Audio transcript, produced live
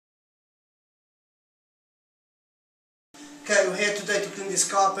Okay, we're here today to clean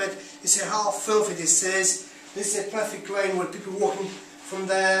this carpet. You see how filthy this is. This is a traffic lane where people walking from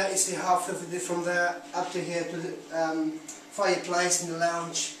there. You see how filthy from there up to here to the fireplace in the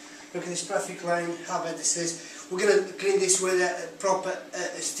lounge. Look at this traffic lane, how bad this is. We're going to clean this with a proper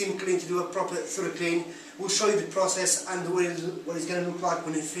steam clean, to do a proper thorough clean. We'll show you the process and what it's going to look like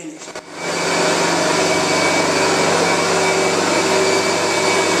when it's finished.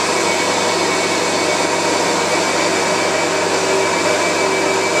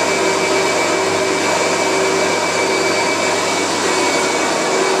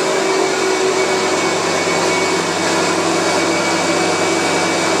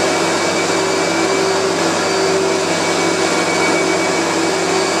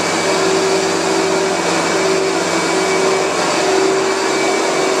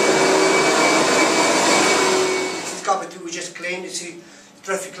 We just cleaned, you see the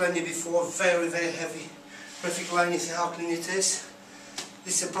traffic lane before, very heavy traffic lane. You see how clean it is.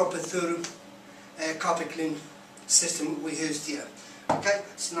 This is a proper thorough carpet clean system we used here. Okay,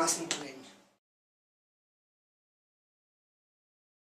 it's nice and clean.